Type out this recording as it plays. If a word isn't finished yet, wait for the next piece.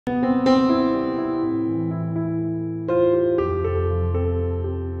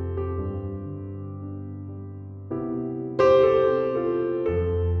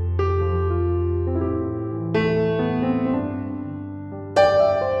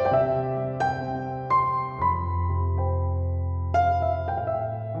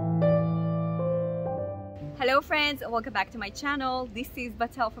Hello friends, welcome back to my channel. This is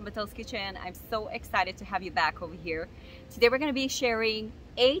Batel from Batel's Kitchen. I'm so excited to have you back over here. Today we're going to be sharing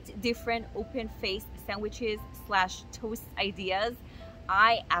 8 different open-faced sandwiches / toast ideas.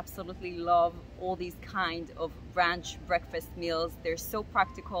 I absolutely love all these kind of brunch breakfast meals. They're so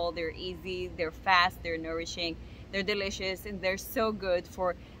practical, they're easy, they're fast, they're nourishing, they're delicious, and they're so good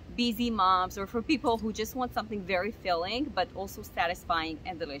for busy moms or for people who just want something very filling but also satisfying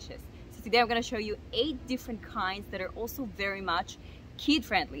and delicious. Today I'm going to show you 8 different kinds that are also very much kid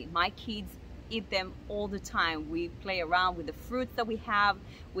friendly. My kids eat them all the time. We play around with the fruits that we have,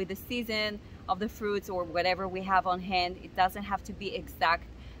 with the season of the fruits or whatever we have on hand. It doesn't have to be exact,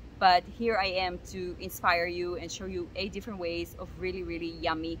 but here I am to inspire you and show you 8 different ways of really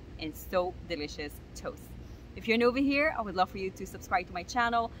yummy and so delicious toast. If you're new over here, I would love for you to subscribe to my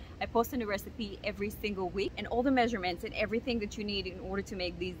channel. I post a new recipe every single week, and all the measurements and everything that you need in order to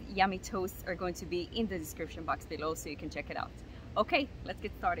make these yummy toasts are going to be in the description box below, so you can check it out. Okay, let's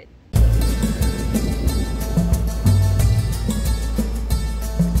get started.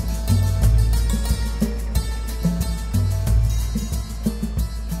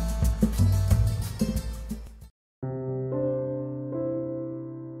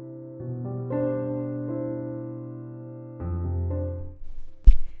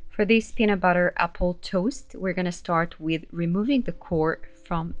 For this peanut butter apple toast, we're going to start with removing the core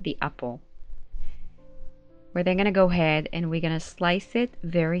from the apple. We're then going to go ahead and we're going to slice it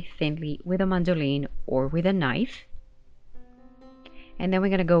very thinly with a mandolin or with a knife. And then we're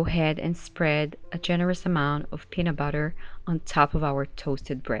going to go ahead and spread a generous amount of peanut butter on top of our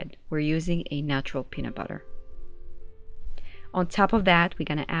toasted bread. We're using a natural peanut butter. On top of that, we're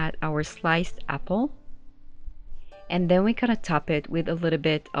going to add our sliced apple. And then we're going to top it with a little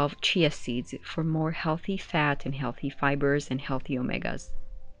bit of chia seeds for more healthy fat and healthy fibers and healthy omegas.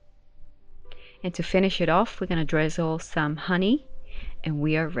 And to finish it off, we're going to drizzle some honey, and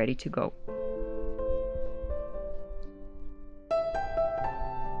we are ready to go.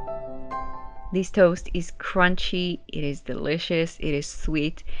 This toast is crunchy, it is delicious, it is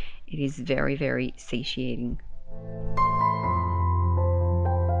sweet, it is very satiating.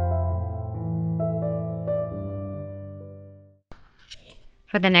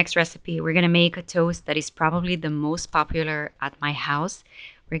 For the next recipe, we're going to make a toast that is probably the most popular at my house.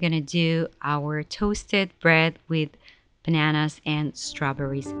 We're going to do our toasted bread with bananas and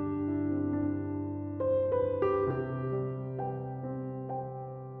strawberries.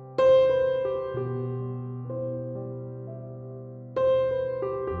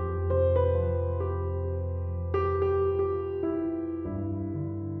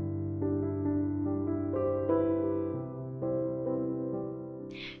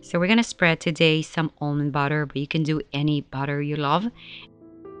 So we're going to spread today some almond butter, but you can do any butter you love.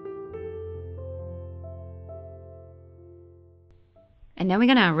 And then we're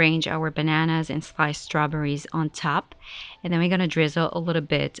going to arrange our bananas and sliced strawberries on top. And then we're going to drizzle a little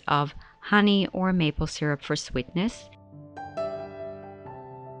bit of honey or maple syrup for sweetness.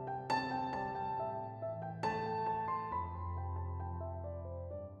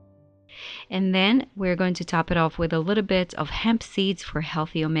 And then we're going to top it off with a little bit of hemp seeds for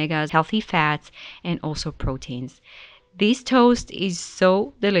healthy omegas, healthy fats, and also proteins. This toast is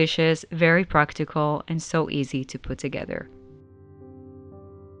so delicious, very practical, and so easy to put together.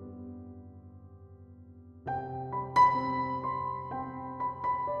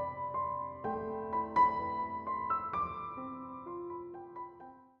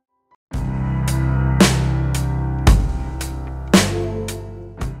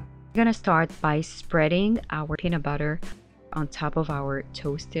 We're going to start by spreading our peanut butter on top of our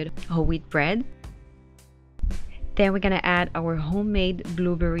toasted whole wheat bread. Then we're going to add our homemade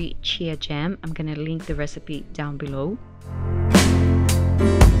blueberry chia jam. I'm going to link the recipe down below.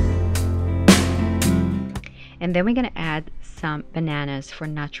 And then we're going to add some bananas for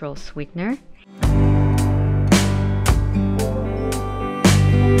natural sweetener.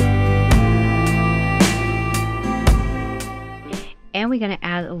 And we're going to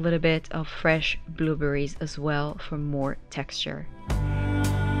add a little bit of fresh blueberries as well for more texture.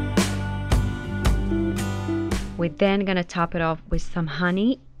 We're then going to top it off with some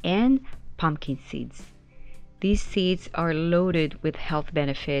honey and pumpkin seeds. These seeds are loaded with health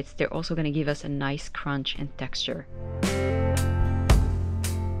benefits. They're also going to give us a nice crunch and texture.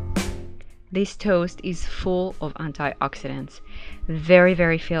 This toast is full of antioxidants, very,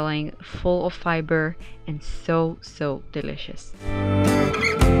 very filling, full of fiber, and so, so delicious.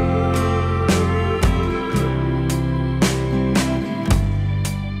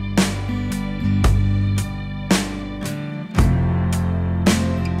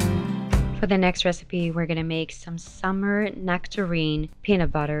 For the next recipe, we're gonna make some summer nectarine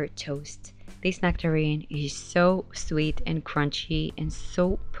peanut butter toast. This nectarine is so sweet and crunchy and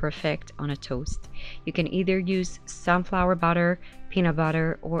so perfect on a toast. You can either use sunflower butter, peanut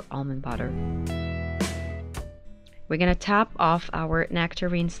butter, or almond butter. We're gonna top off our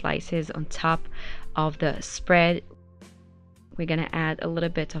nectarine slices on top of the spread. We're gonna add a little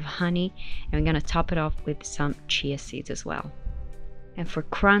bit of honey, and we're gonna top it off with some chia seeds as well. And for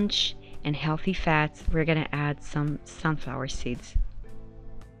crunch and healthy fats, we're gonna add some sunflower seeds.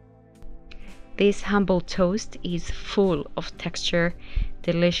 This humble toast is full of texture,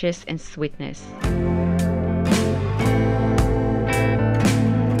 delicious, and sweetness.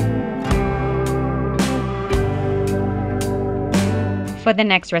 For the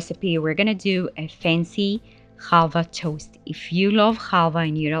next recipe, we're gonna do a fancy halva toast. If you love halva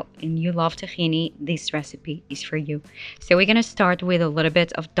and you love tahini, this recipe is for you. So we're gonna start with a little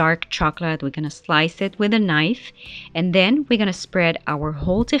bit of dark chocolate. We're gonna slice it with a knife, and then we're gonna spread our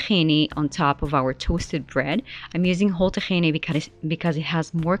whole tahini on top of our toasted bread. I'm using whole tahini because it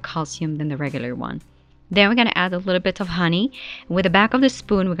has more calcium than the regular one. Then we're gonna add a little bit of honey. With the back of the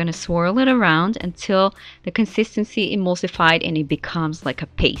spoon, we're gonna swirl it around until the consistency emulsified and it becomes like a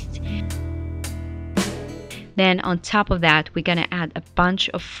paste. Then on top of that, we're gonna add a bunch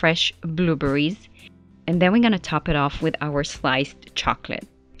of fresh blueberries, and then we're gonna top it off with our sliced chocolate.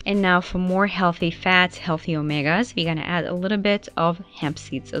 And now for more healthy fats, healthy omegas, we're gonna add a little bit of hemp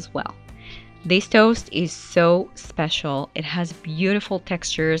seeds as well. This toast is so special. It has beautiful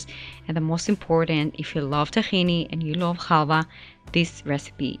textures, and the most important, if you love tahini and you love halva, this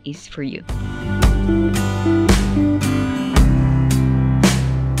recipe is for you.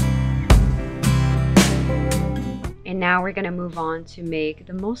 And now we're gonna move on to make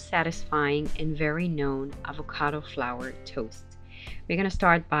the most satisfying and very known avocado flour toast. We're gonna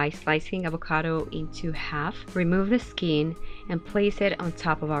start by slicing avocado into half, remove the skin, and place it on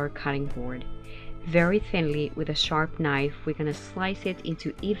top of our cutting board. Very thinly with a sharp knife, we're gonna slice it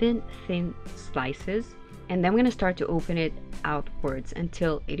into even thin slices, and then we're gonna start to open it outwards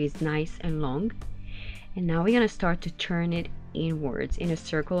until it is nice and long. And now we're gonna start to turn it inwards in a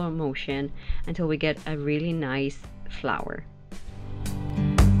circular motion until we get a really nice flour.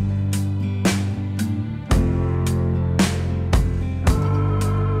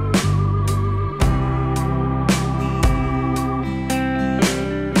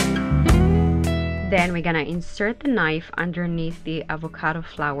 Then we're gonna insert the knife underneath the avocado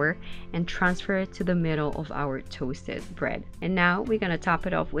flour and transfer it to the middle of our toasted bread. And now we're gonna top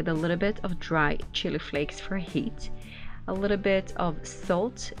it off with a little bit of dry chili flakes for heat, a little bit of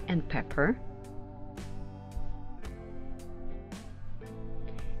salt and pepper,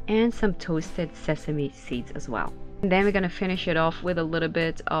 and some toasted sesame seeds as well. And then we're gonna finish it off with a little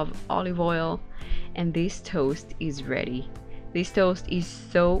bit of olive oil, and this toast is ready. This toast is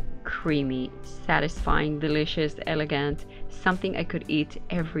so creamy, satisfying, delicious, elegant, something I could eat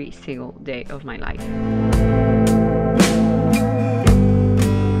every single day of my life.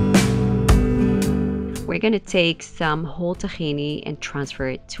 We're gonna take some whole tahini and transfer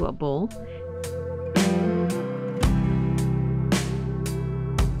it to a bowl.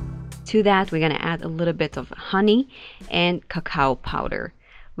 To that, we're gonna add a little bit of honey and cacao powder.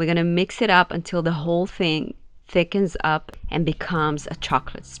 We're gonna mix it up until the whole thing thickens up and becomes a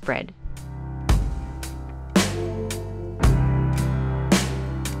chocolate spread.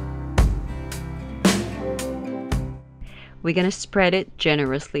 We're gonna spread it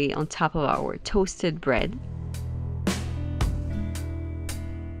generously on top of our toasted bread.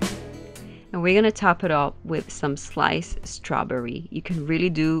 And we're gonna top it up with some sliced strawberry. You can really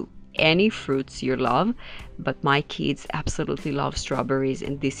do any fruits you love, but my kids absolutely love strawberries,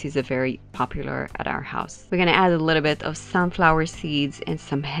 and this is a very popular at our house. We're gonna add a little bit of sunflower seeds and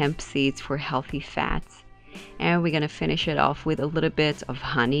some hemp seeds for healthy fats, and we're gonna finish it off with a little bit of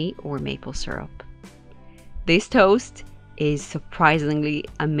honey or maple syrup. This toast is surprisingly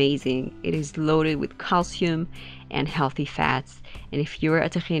amazing. It is loaded with calcium and healthy fats, and if you're a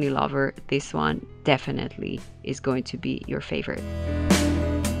tahini lover, this one definitely is going to be your favorite.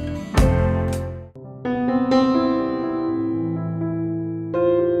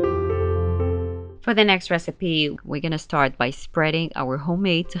 For For the next recipe, we're gonna start by spreading our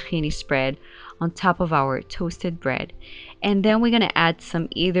homemade tahini spread on top of our toasted bread. And then we're gonna add some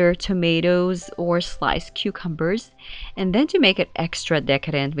either tomatoes or sliced cucumbers. And then to make it extra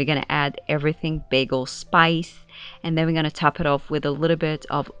decadent, we're gonna add everything bagel spice. And then we're gonna top it off with a little bit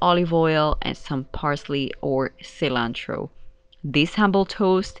of olive oil and some parsley or cilantro. This humble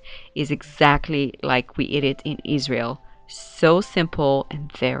toast is exactly like we eat it in Israel. So simple and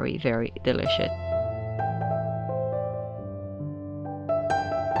very, very delicious.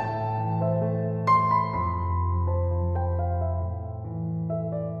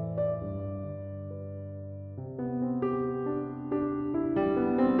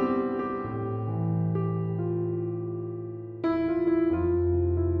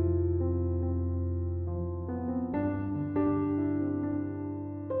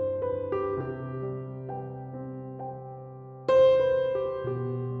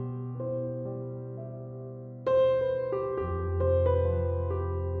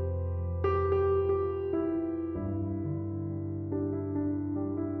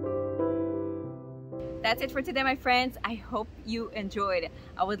 That's it for today, my friends. I hope you enjoyed.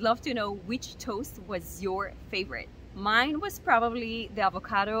 I would love to know which toast was your favorite. Mine was probably the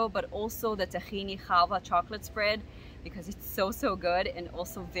avocado, but also the tahini chalva chocolate spread because it's so good and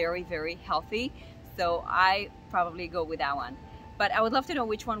also very, very healthy. So I probably go with that one. But I would love to know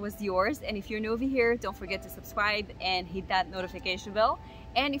which one was yours. And if you're new over here, don't forget to subscribe and hit that notification bell.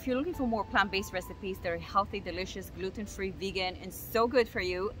 And if you're looking for more plant-based recipes that are healthy, delicious, gluten-free, vegan, and so good for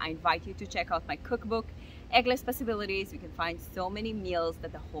you, I invite you to check out my cookbook, Eggless Possibilities. You can find so many meals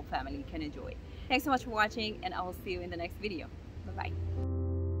that the whole family can enjoy. Thanks so much for watching, and I will see you in the next video. Bye-bye.